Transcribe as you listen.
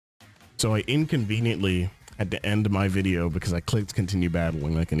So I inconveniently had to end my video because I clicked continue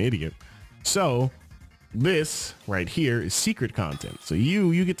battling like an idiot. So this right here is secret content. So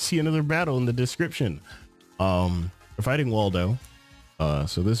you get to see another battle in the description. We're fighting Waldo.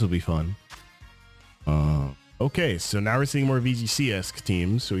 So this will be fun. Okay, so now we're seeing more VGC-esque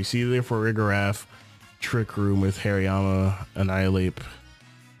teams. So we see there for Rigoraph, Trick Room with Hariyama, Annihilate,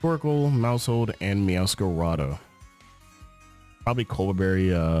 Torkoal, Mousehold, and Meowscarada. Probably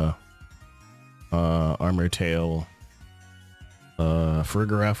Colberry, Armor Tail,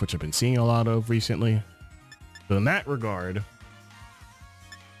 Frigoraph, which I've been seeing a lot of recently. So in that regard,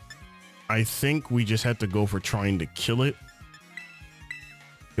 I think we just have to go for trying to kill it.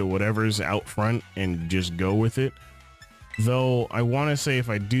 Kill whatever's out front and just go with it. Though I want to say if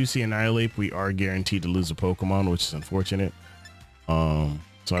I do see Annihilate, we are guaranteed to lose a Pokemon, which is unfortunate. So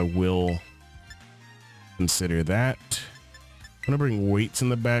I will consider that. I'm gonna bring weights in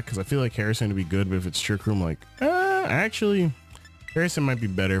the back because I feel like Harrison would be good, but if it's Trick Room, like actually Harrison might be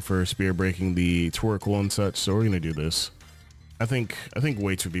better for spear breaking the Torkoal and such, so we're gonna do this. I think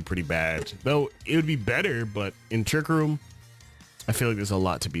weights would be pretty bad, though it would be better, but in Trick Room I feel like there's a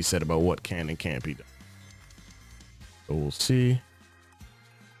lot to be said about what can and can't be done. So we'll see.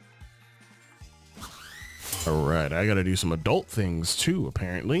 All right, I gotta do some adult things too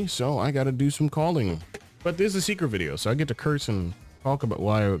apparently, so I gotta do some calling. But this is a secret video, so I get to curse and talk about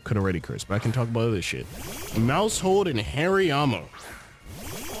why I could already curse, but I can talk about other shit. Mousehold and Hariyama.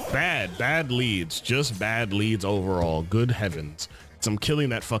 Bad leads. Just bad leads overall. Good heavens. So I'm killing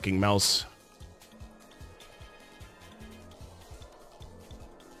that fucking mouse.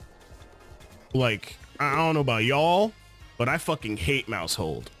 Like, I don't know about y'all, but I fucking hate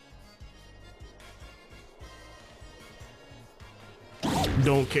Mousehold.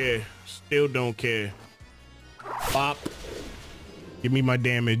 Don't care. Still don't care. Pop. Give me my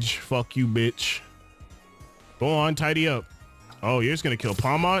damage. Fuck you, bitch. Go on, tidy up. Oh, you're just gonna kill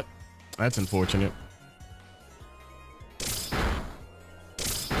Palmot? That's unfortunate.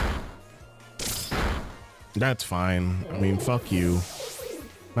 That's fine. I mean, fuck you.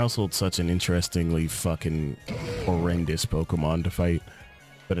 Mousehold's such an interestingly fucking horrendous Pokemon to fight,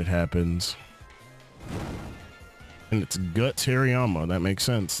 but it happens. And it's Guts Hariyama. That makes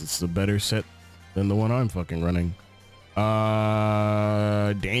sense. It's the better set than the one I'm fucking running.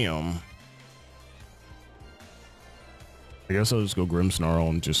 Damn. I guess I'll just go Grimmsnarl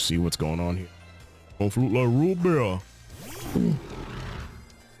and just see what's going on here. Don't fruit like rule bear.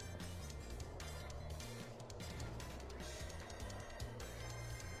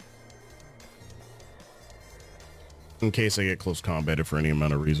 In case I get close combated for any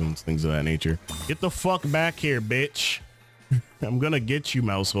amount of reasons, things of that nature. Get the fuck back here, bitch. I'm gonna get you,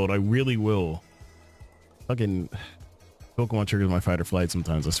 Mousehold. I really will. Fucking Pokemon triggers my fight or flight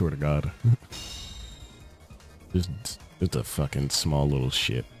sometimes, I swear to God. Just a fucking small little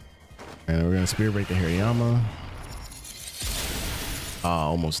shit. And we're gonna Spear Break the Hariyama. Ah,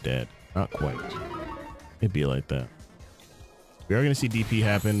 almost dead. Not quite. It'd be like that. We are gonna see DP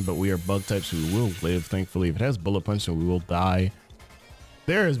happen, but we are bug types who will live, thankfully. If it has Bullet Punch, then we will die.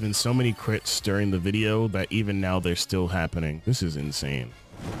 There has been so many crits during the video that even now they're still happening. This is insane.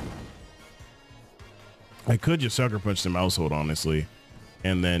 I could just Sucker Punch the Mousehold, honestly.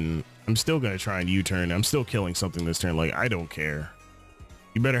 And then I'm still gonna try and U-turn. I'm still killing something this turn. Like, I don't care.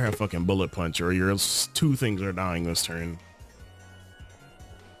 You better have fucking Bullet Punch or your two things are dying this turn.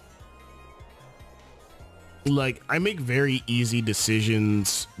 Like, I make very easy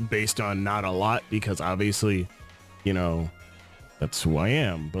decisions based on not a lot because obviously, you know, that's who I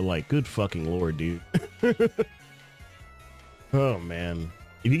am. But like, good fucking lord, dude. Oh man.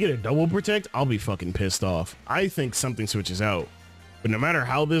 If you get a double protect, I'll be fucking pissed off. I think something switches out, but no matter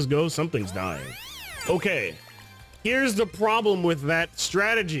how this goes, something's dying. Okay, here's the problem with that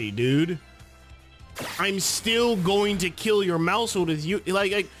strategy, dude. I'm still going to kill your Mousehold as you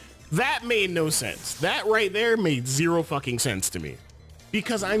like that made no sense. That right there made zero fucking sense to me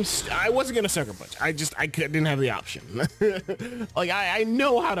because I wasn't gonna Sucker Punch. I didn't have the option. Like I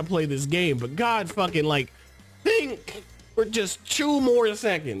know how to play this game, but God fucking like think. For just 2 more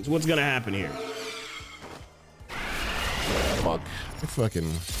seconds, what's gonna happen here? Fuck. I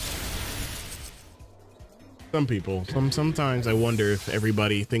fucking. Some people. Sometimes I wonder if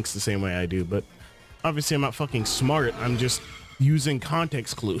everybody thinks the same way I do, but obviously I'm not fucking smart. I'm just using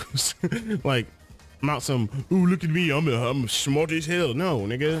context clues. Like, I'm not some, ooh, look at me, I'm smart as hell. No,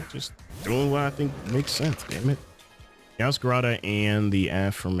 nigga, just doing what I think makes sense, damn it. Meowscarada and the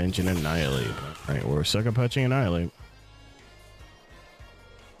aforementioned Annihilate. All right, we're Sucker Punching Annihilate.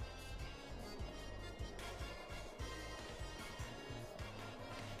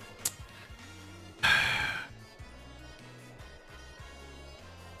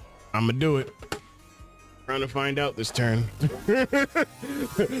 I'm gonna do it. Trying to find out this turn.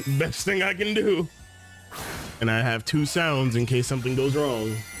 Best thing I can do. And I have 2 sounds in case something goes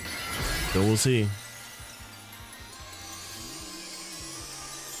wrong. So we'll see.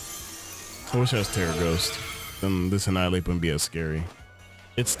 I wish I was Terror Ghost. Then this Annihilate wouldn't be as scary.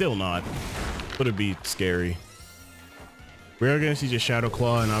 It's still not, but it'd be scary. We are gonna see just Shadow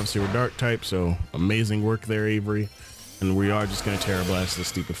Claw, and obviously we're Dark type, so amazing work there, Avery. And we are just gonna Terra Blast this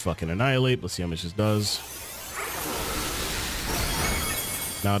stupid fucking Annihilate. Let's see how much this does.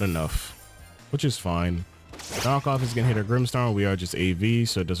 Not enough, which is fine. Knockoff is gonna hit our Grimstorm. We are just AV,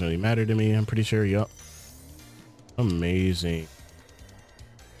 so it doesn't really matter to me, I'm pretty sure. Yup. Amazing.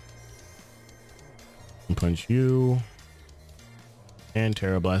 Punch you. And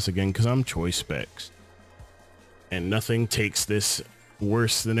Terra Blast again, because I'm choice specs. And nothing takes this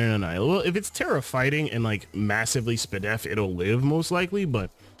worse than an Annihilate. Well, if it's Terra fighting and like massively Spadef, it'll live most likely, but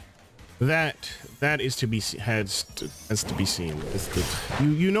that is to be has to be seen.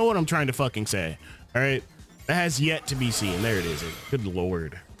 You know what I'm trying to fucking say, all right? That has yet to be seen. There it is. Good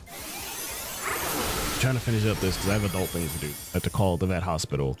lord. I'm trying to finish up this because I have adult things to do. I have to call the vet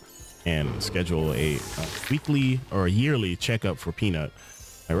hospital and schedule a weekly or a yearly checkup for Peanut,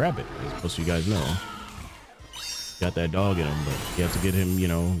 my rabbit, as most of you guys know. Got that dog in him, but you have to get him, you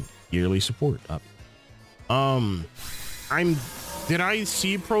know, yearly support up. Did I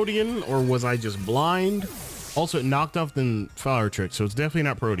see Protean or was I just blind? Also, it knocked off the Flower Trick, so it's definitely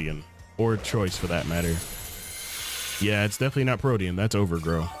not Protean, or Choice for that matter. Yeah, it's definitely not Protean. That's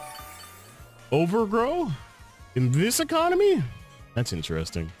Overgrow. Overgrow? In this economy? That's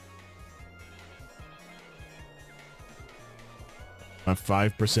interesting. My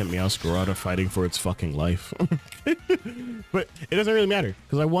 5% Meowscarada fighting for its fucking life. But it doesn't really matter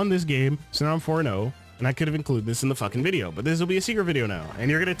because I won this game, so now I'm 4-0, and I could have included this in the fucking video, but this will be a secret video now, and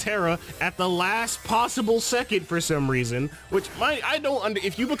you're gonna Terra at the last possible second for some reason, which I don't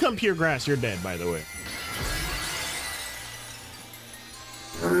if you become pure grass, you're dead, by the way.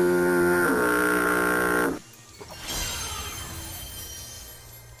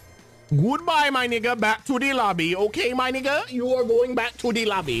 Goodbye, my nigga. Back to the lobby. Okay, my nigga? You are going back to the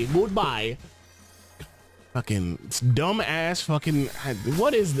lobby. Goodbye. Fucking dumb ass fucking...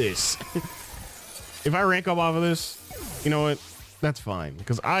 What is this? If I rank up off of this, you know what? That's fine.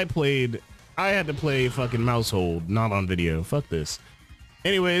 Because I had to play fucking Mousehold, not on video. Fuck this.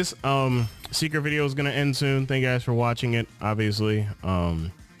 Anyways, secret video is going to end soon. Thank you guys for watching it, obviously.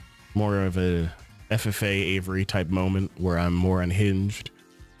 More of a FFA Avery type moment where I'm more unhinged.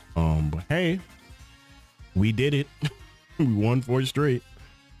 But hey, we did it. We won 4 straight.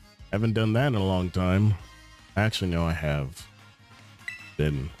 Haven't done that in a long time. Actually, no, I have.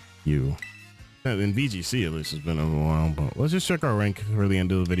 Then you. In VGC, at least, it's been a while, but let's just check our rank for the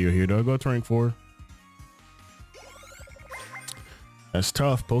end of the video here. Do I go to rank 4? That's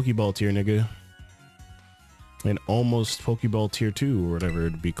tough. Pokeball tier, nigga. And almost Pokeball tier 2, or whatever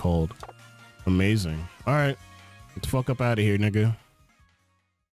it'd be called. Amazing. All right. Let's fuck up out of here, nigga.